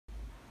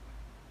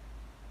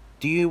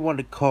Do you want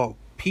to call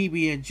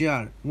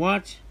PB&J?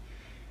 What?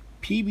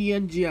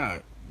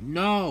 PB&J?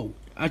 No.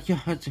 I can't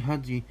have to. I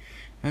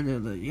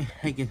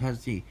can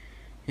have to.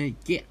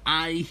 Get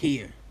out of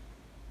here.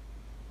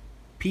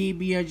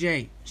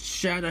 PB&J,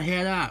 shut the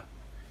head up.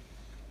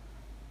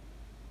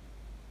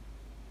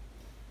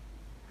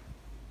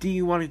 Do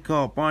you want to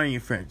call Barney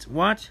and Friends?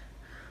 What?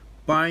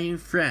 Barney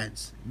and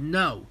Friends?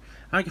 No.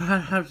 I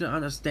have to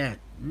understand.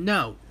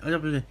 No.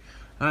 No.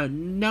 I have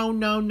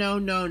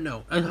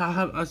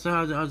to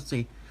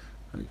understand.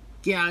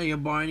 Get out of here,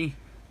 Barney.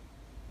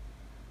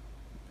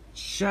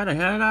 Shut the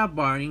head up,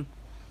 Barney.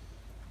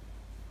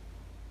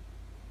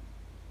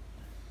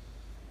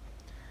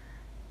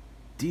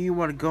 Do you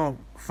want to go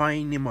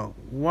find Nemo?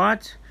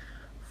 What?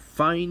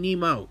 Find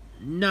Nemo?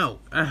 No.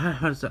 I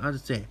have to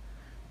understand.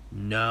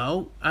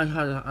 No. I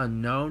have to.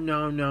 No.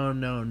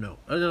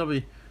 I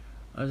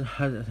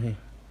have to say.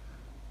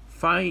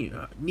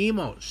 Find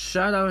Nemo.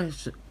 Shut up.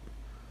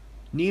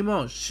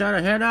 Nemo. Shut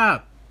the head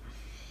up.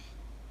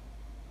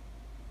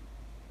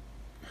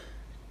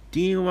 Do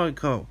you want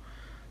to go?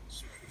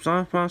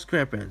 SpongeBob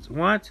SquarePants?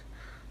 What?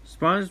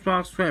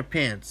 SpongeBob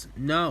SquarePants?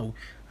 No.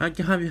 I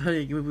can't have you.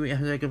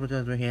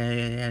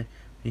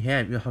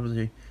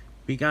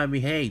 We gotta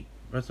behave.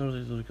 That's what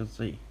I can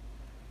say.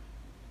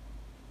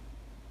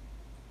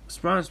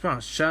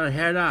 SpongeBob, shut the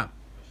head up.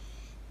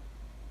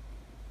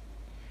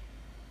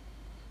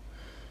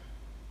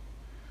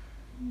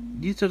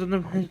 You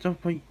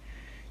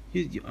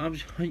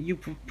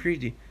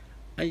pretty.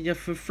 I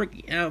have a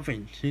freaking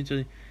elephant.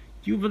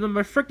 You were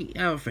my freaking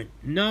elephant.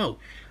 No.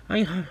 I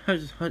have a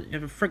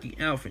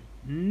freaking elephant.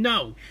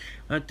 No.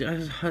 I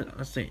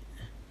say.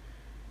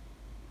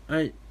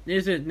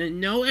 There's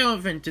no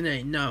elephant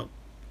today. No.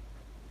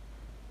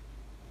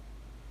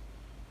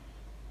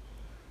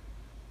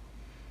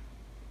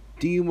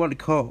 Do you want to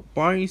call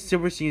Barney's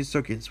Super Saiyan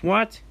Circus?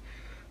 What?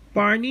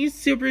 Barney's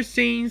Super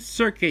Saiyan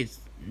Circus?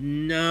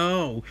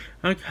 No.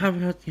 I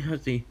have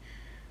to.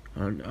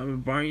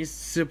 Barney's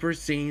Super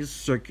Saiyan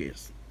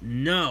Circus.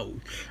 No.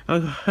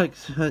 I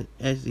see.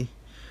 I see.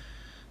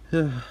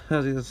 I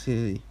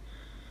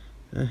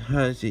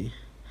see.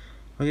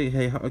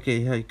 Okay.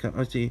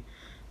 I see.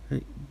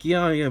 Get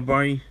out of here,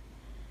 Barney.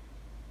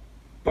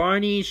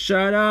 Barney,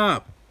 shut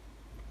up.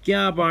 Get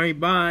out, Barney.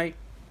 Bye.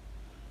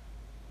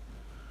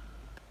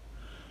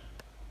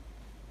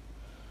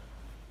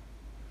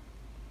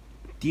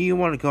 Do you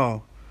want to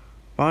go?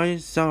 Barney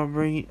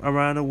celebrate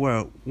around the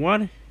world.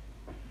 What?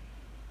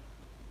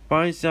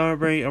 Barney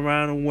celebrate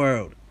around the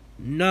world.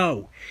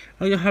 No.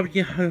 You gotta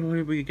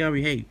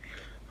behave.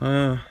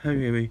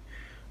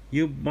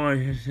 You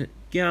Barney.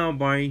 Get out,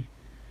 Barney.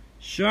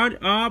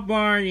 Shut up,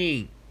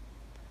 Barney.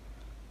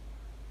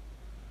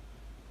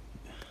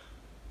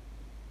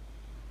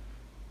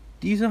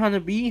 These are how to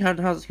be. How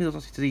to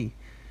see.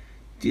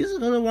 This is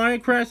the wire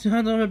crash.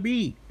 How to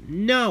be.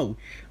 No.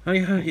 I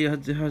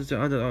have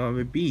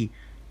to be.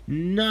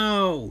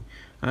 No.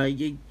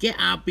 You get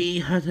out,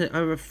 B. How to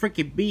a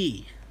freaking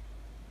B.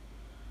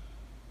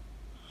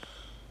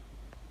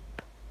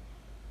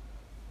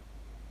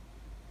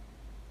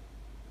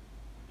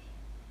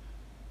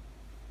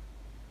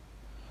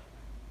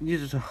 You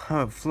just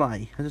how to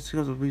fly. I just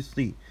go to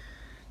sleep.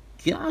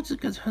 Get out to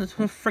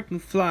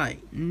freaking fly.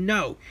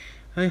 No.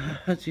 I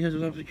have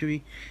to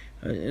be.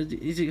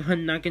 Is it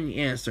not going to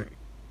answer?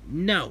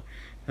 No.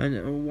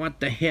 What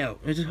the hell?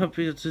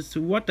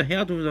 What the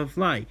hell does a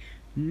fly?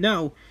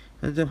 No.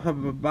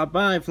 Bye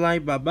bye, fly.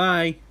 Bye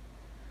bye.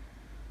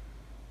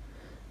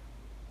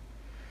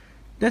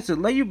 That's a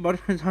lady,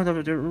 but it's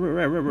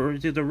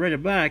the red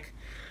and black.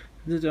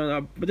 There's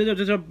a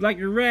black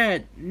and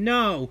red.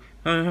 No.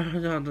 I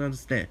don't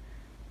understand.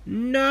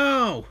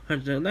 No.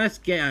 Let's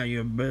get out of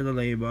here, little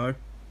ladybird.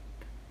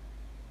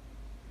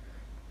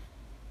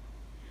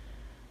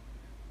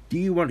 Do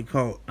you want to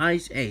call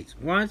Ice Ace?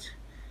 What?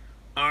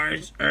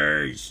 Ice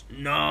Ace?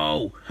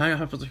 No. I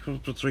have to get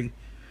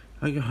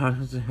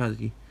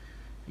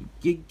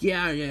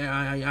out of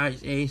here,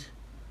 Ice Ace.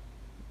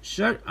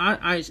 Shut up,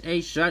 Ice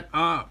Ace. Shut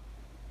up.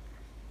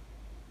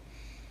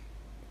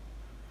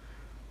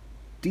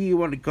 Do you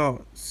want to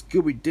call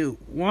Scooby-Doo?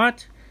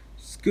 What?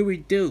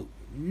 Scooby-Doo?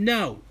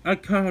 No. I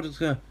can't.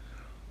 Do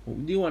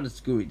you want to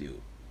Scooby-Doo?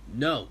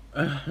 No.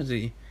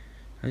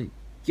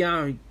 Get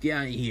out of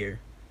here.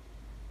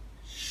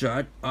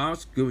 Shut up,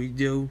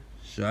 Scooby-Doo.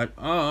 Shut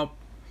up.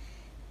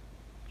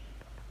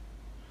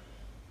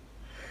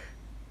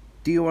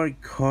 Do you want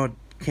to call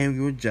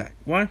Kangaroo Jack?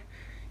 What?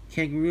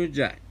 Kangaroo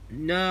Jack?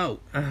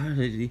 No.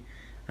 You're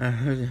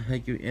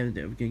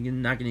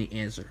not going to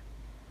answer.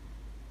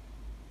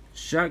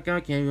 Shut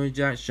up, Kangaroo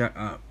Jack. Shut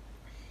up.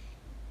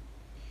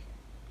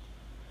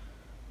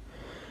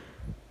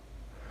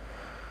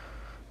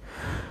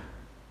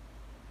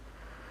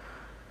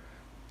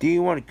 Do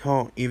you want to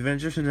call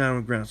Adventures in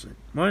Animal Crossing?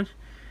 What?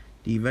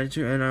 The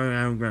Adventure in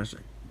Animal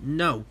Crossing?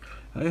 No.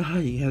 I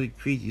have to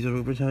crazy, so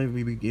over time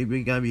we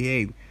gotta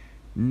behave.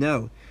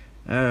 No.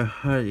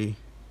 Honey.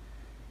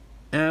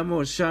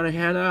 Animal, shut the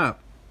head up.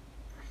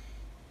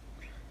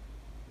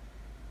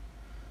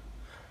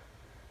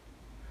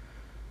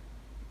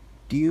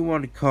 Do you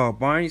want to call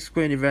Barney's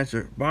Great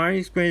Adventure?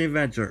 Barney's Great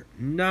Adventure.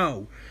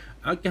 No.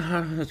 I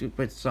have to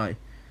wait side.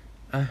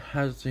 I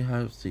have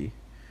to see.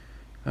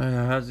 I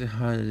have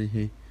to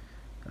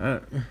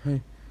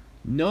see.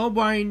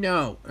 Nobody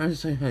no. I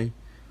say hey.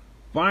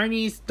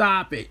 Barney,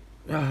 stop it.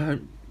 Bye,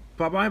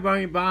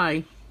 Barney,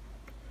 bye.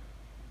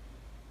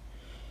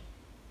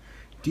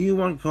 Do you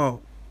want to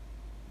call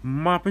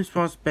Mopping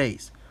for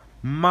Space?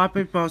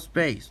 Mopping for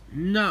Space.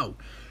 No.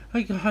 I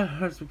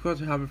have to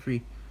have it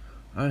free.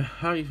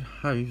 How do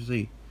you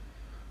see?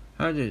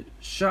 How did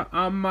shut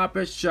up,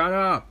 Muppet? Shut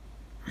up.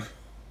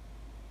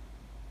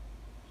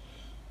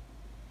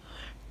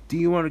 Do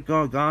you want to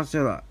go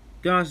Godzilla?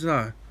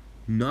 Godzilla.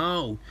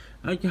 No.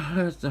 I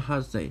have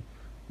to say.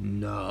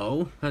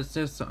 No. I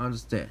just to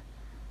understand.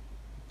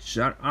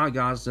 Shut up,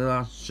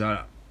 Godzilla. Shut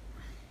up.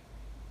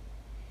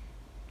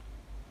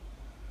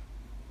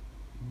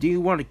 Do you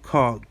want to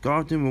call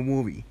Go to the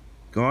movie?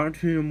 Go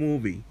to the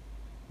movie.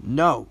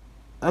 No.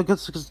 I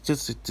guess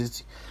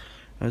just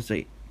I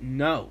say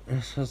no.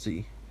 Let's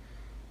see.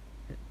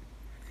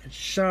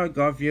 Shut up,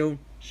 Garfield.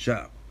 Shut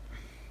up.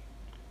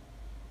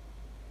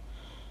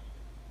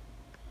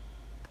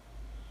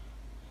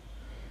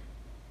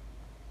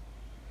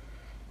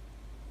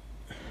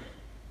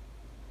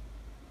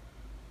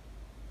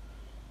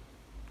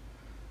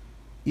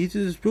 Either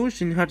the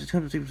explosion had to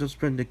attempt to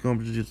suspend the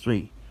competition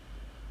 3.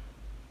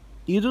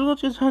 Either not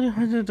just had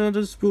the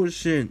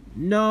explosion.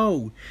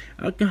 No.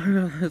 I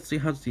gotta let's see.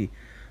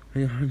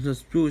 The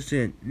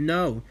explosion.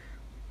 No.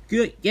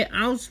 Good. Get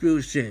out,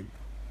 explosion.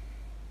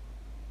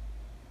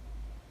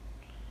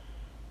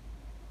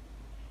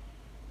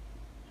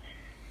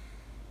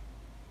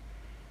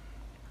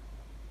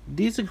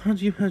 These are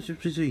country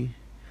see.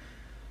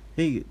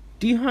 Hey,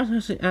 do you have to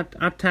say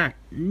attack?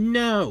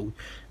 No.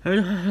 I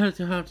have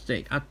to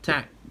say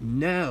attack.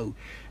 No.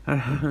 I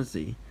have to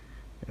see.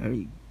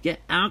 Get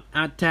out,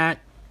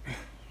 attack.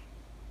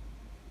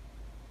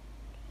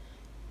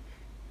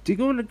 Do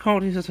you want to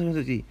call this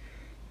society?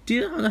 Do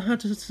you have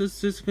to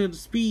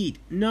speed?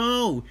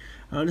 No.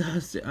 No.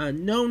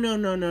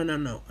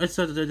 It's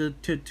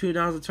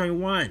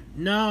 2021.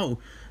 No.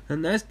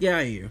 And let's get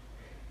out of here.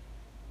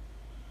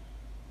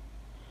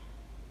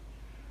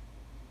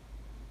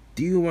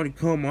 Do you want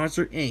to call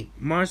Monster Inc?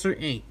 Monster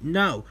Inc?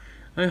 No.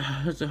 I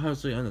have to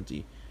say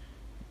entity.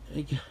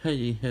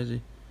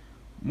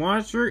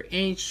 Monster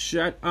Inc.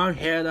 Shut our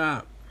head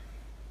up.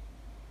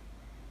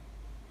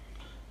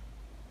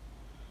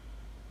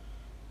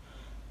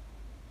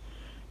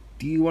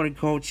 Do you want to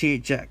call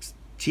THX?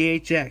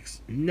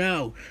 THX?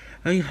 No.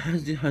 I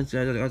have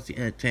to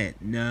attend.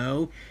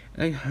 No.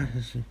 I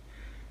have to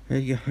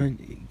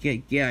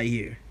get out of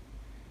here.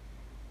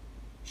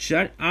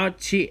 Shut up,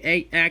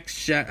 THX.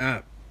 Shut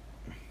up.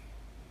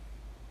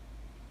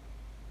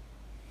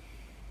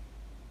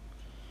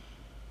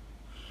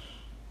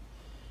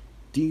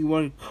 Do you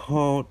want to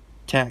call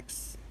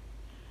Tex?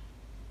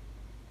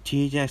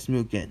 THX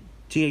Mugen.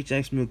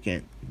 THX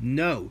Mugen.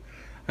 No.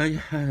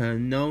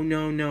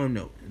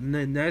 No.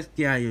 Let's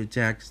get out of here,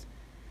 Tex.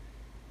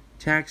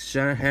 Tex,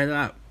 shut your head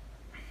up.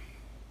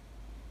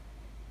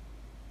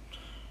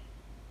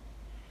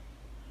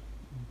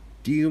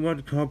 Do you want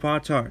to call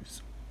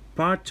Potars?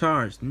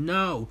 Potars.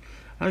 No.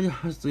 I just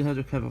have to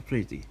have a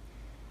pretty.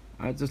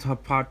 I just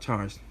have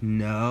Potars.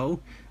 No.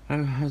 I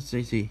have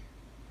to see.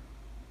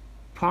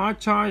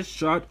 Potars,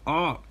 shut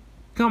up.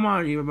 Come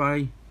on,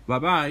 everybody.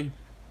 Bye-bye.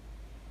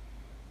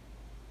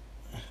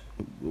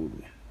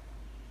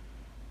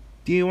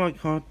 Do you want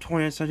to call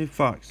 2070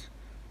 Fox?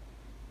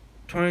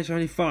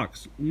 2070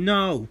 Fox?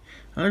 No.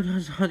 I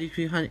just have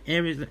to have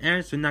every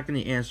answer, not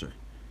going to answer.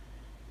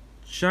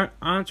 Shut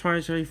up,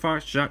 2070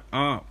 Fox. Shut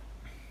up.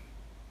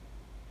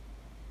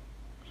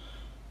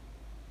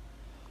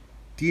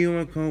 Do you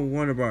want to call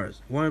Warner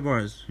Bros? Warner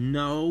Bros?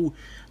 No.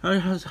 I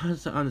have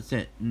to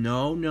understand.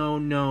 No.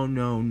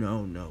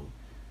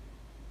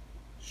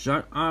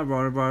 Shut up,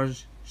 Warner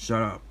Bros.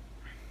 Shut up.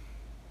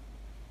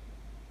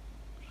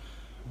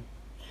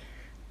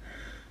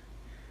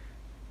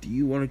 Do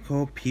you want to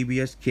call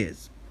PBS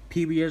Kids?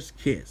 PBS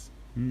Kids?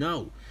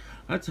 No.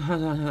 No.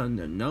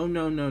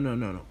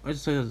 I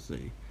just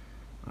say.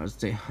 I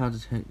say how to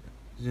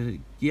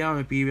get out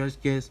of PBS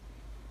Kids.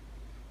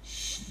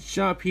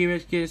 Shut up,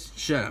 PBS Kids.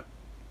 Shut up.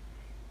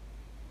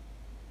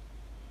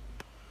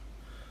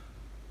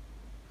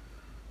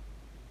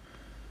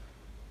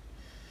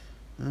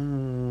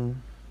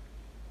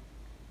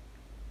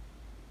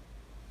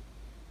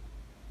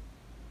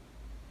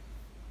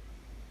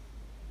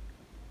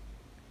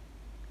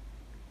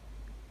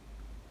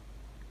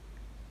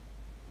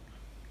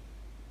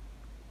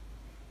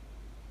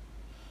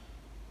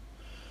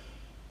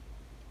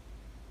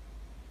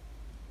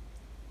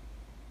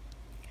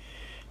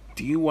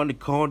 Do you want to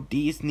call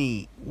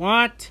Disney?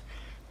 What?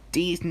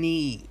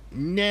 Disney?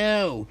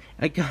 No.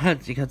 I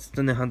got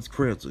to Hans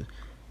Krause.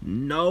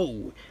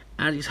 No.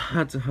 I just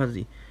had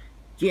to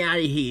get out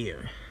of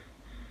here.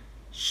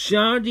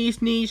 Shut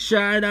Disney,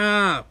 shut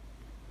up.